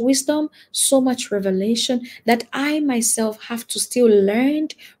much wisdom, so much revelation that I myself have to still learn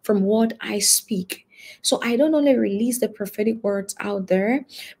from what I speak. So I don't only release the prophetic words out there,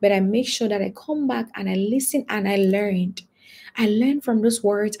 but I make sure that I come back and I listen and I learned. I learn from those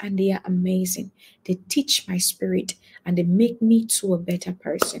words and they are amazing. They teach my spirit and they make me to a better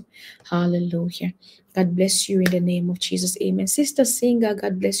person. Hallelujah. God bless you in the name of Jesus. Amen. Sister Singer,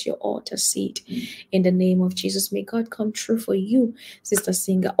 God bless your altar seed in the name of Jesus. May God come true for you, Sister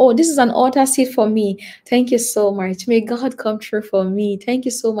Singer. Oh, this is an altar seed for me. Thank you so much. May God come true for me. Thank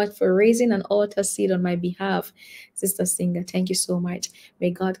you so much for raising an altar seed on my behalf, Sister Singer. Thank you so much.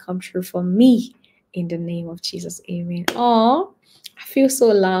 May God come true for me in the name of Jesus. Amen. Oh, I feel so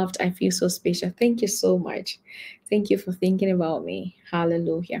loved. I feel so special. Thank you so much. Thank you for thinking about me.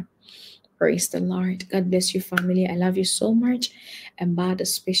 Hallelujah. Praise the Lord. God bless you, family. I love you so much. And by the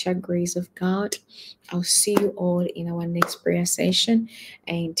special grace of God, I'll see you all in our next prayer session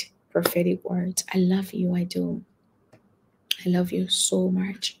and prophetic words. I love you. I do. I love you so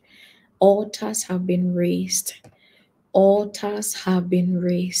much. Altars have been raised. Altars have been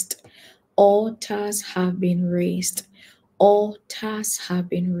raised. Altars have been raised. Altars have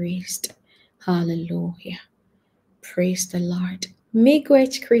been raised. Hallelujah. Praise the Lord.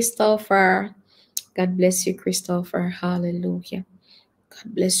 Miigwech Christopher. God bless you, Christopher. Hallelujah.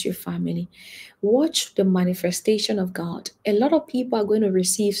 God bless your family. Watch the manifestation of God. A lot of people are going to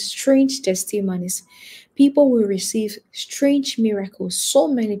receive strange testimonies. People will receive strange miracles. So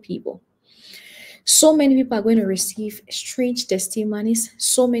many people. So many people are going to receive strange testimonies.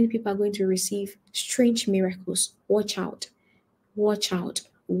 So many people are going to receive strange miracles. Watch out. Watch out.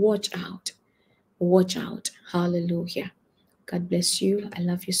 Watch out. Watch out. Hallelujah. God bless you. I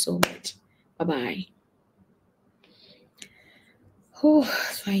love you so much. Bye-bye. Oh,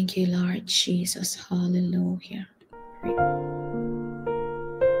 thank you, Lord Jesus. Hallelujah. you.